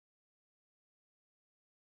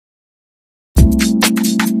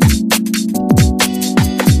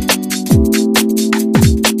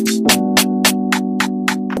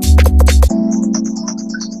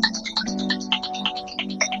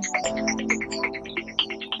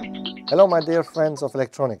Hello my dear friends of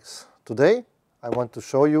electronics. Today I want to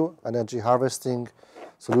show you energy harvesting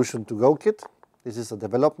solution to go kit. This is a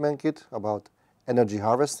development kit about energy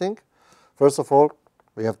harvesting. First of all,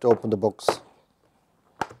 we have to open the box.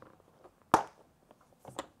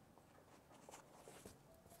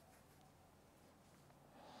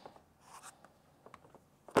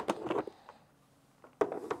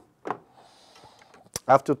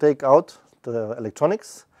 I have to take out the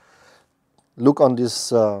electronics. Look on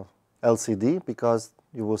this LCD because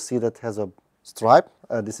you will see that it has a stripe.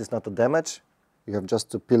 This is not a damage. You have just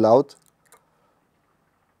to peel out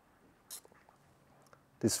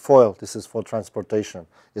this foil. This is for transportation.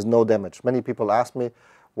 It's no damage. Many people ask me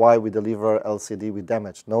why we deliver LCD with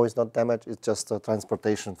damage. No, it's not damage. It's just a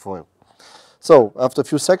transportation foil. So after a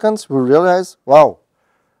few seconds, we realize, wow,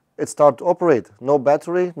 it started to operate. No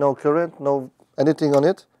battery, no current, no anything on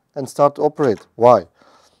it, and start to operate. Why?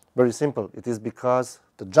 Very simple. It is because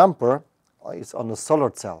the jumper is on a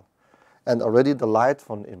solar cell, and already the light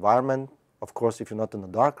from the environment, of course, if you're not in a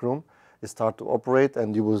dark room, it starts to operate,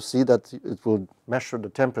 and you will see that it will measure the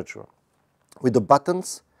temperature. With the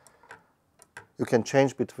buttons, you can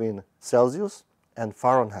change between Celsius and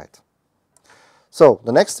Fahrenheit. So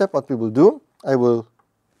the next step, what we will do, I will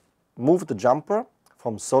move the jumper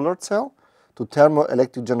from solar cell to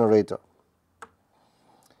thermoelectric generator.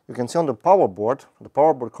 You can see on the power board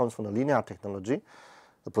comes from the linear technology.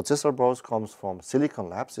 The processor board comes from Silicon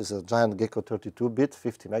Labs. It's a giant Gecko 32-bit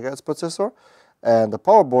 50 MHz processor. And the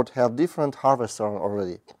power board have different harvesters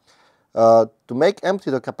already. To make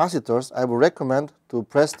empty the capacitors, I would recommend to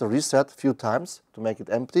press the reset a few times to make it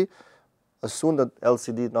empty. As soon as the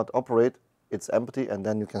LCD not operate, it's empty, and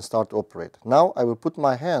then you can start to operate. Now I will put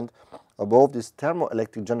my hand above this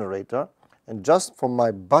thermoelectric generator, and just from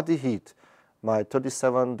my body heat, my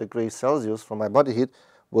 37 degrees Celsius from my body heat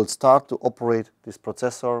will start to operate this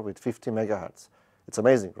processor with 50 megahertz. It's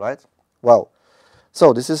amazing, right? Wow.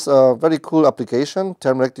 So this is a very cool application,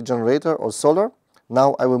 thermoelectric generator or solar.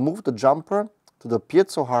 Now I will move the jumper to the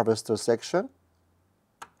piezo harvester section.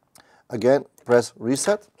 Again, press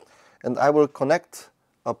reset, and I will connect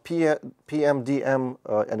a PMDM,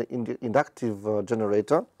 an inductive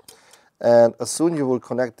generator. And as soon you will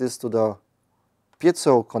connect this to the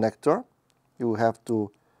piezo connector, you have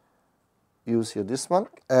to use here this one,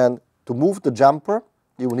 and to move the jumper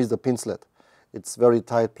you will need the pincelet. It's very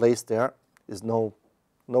tight place there. There's no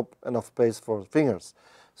enough space for fingers.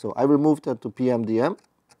 So I will move that to PMDM.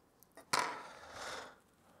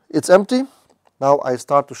 It's empty. Now I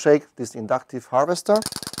start to shake this inductive harvester,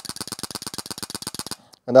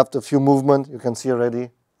 and after a few movements you can see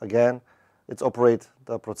already again it's operate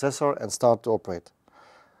the processor and start to operate.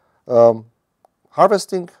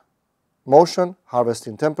 Harvesting motion,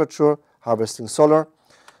 harvesting temperature, harvesting solar.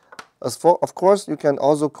 Of course, you can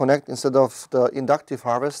also connect, instead of the inductive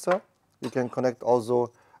harvester, you can connect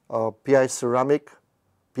also a PI ceramic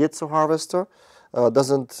piezo harvester.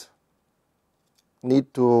 Doesn't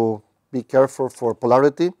need to be careful for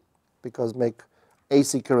polarity because make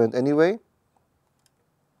AC current anyway.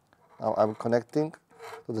 Now I'm connecting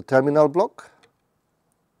to the terminal block,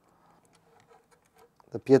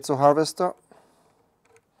 the piezo harvester.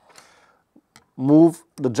 Move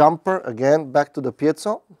the jumper again back to the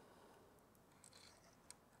piezo.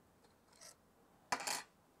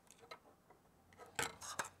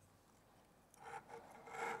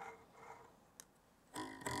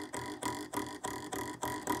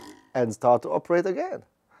 And start to operate again.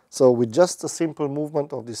 So with just a simple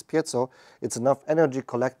movement of this piezo, it's enough energy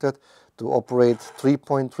collected to operate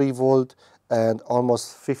 3.3 volt and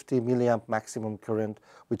almost 50 milliamp maximum current,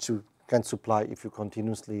 which you can supply if you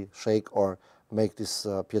continuously shake or make this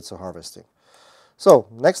piezo harvesting. So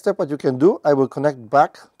next step, what you can do, I will connect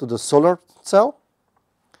back to the solar cell,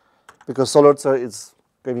 because solar cell is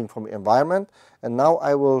giving from the environment, and now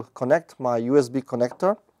I will connect my USB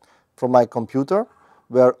connector from my computer,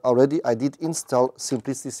 where already I did install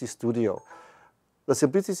Simplicity Studio. The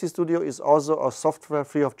Simplicity Studio is also a software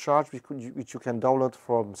free of charge which you can download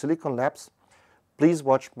from Silicon Labs. Please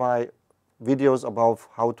watch my videos about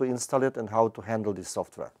how to install it and how to handle this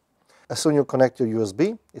software. As soon as you connect your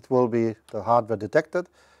USB, it will be the hardware detected.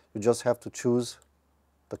 You just have to choose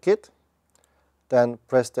the kit, then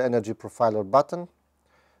press the energy profiler button,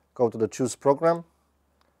 go to the choose program,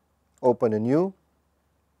 open a new,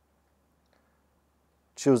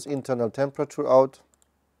 choose internal temperature out.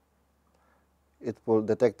 It will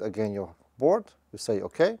detect again your board. You say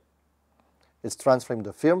OK. It's transferring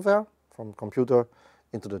the firmware from computer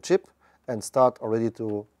into the chip and start already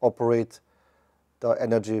to operate the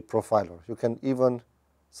energy profiler. You can even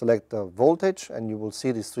select the voltage, and you will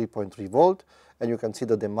see this 3.3 volt, and you can see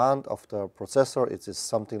the demand of the processor. It is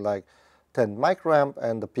something like 10 microamp,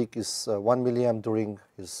 and the peak is 1 milliamp during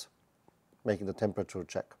his making the temperature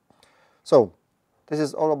check. So this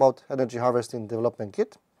is all about energy harvesting development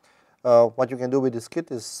kit. What you can do with this kit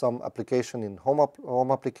is some application in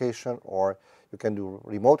home application, or you can do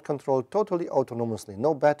remote control totally autonomously.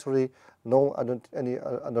 No battery, no any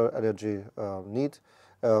other energy need.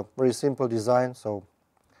 Very simple design. So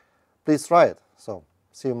please try it. So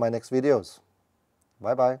see you in my next videos.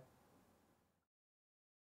 Bye bye.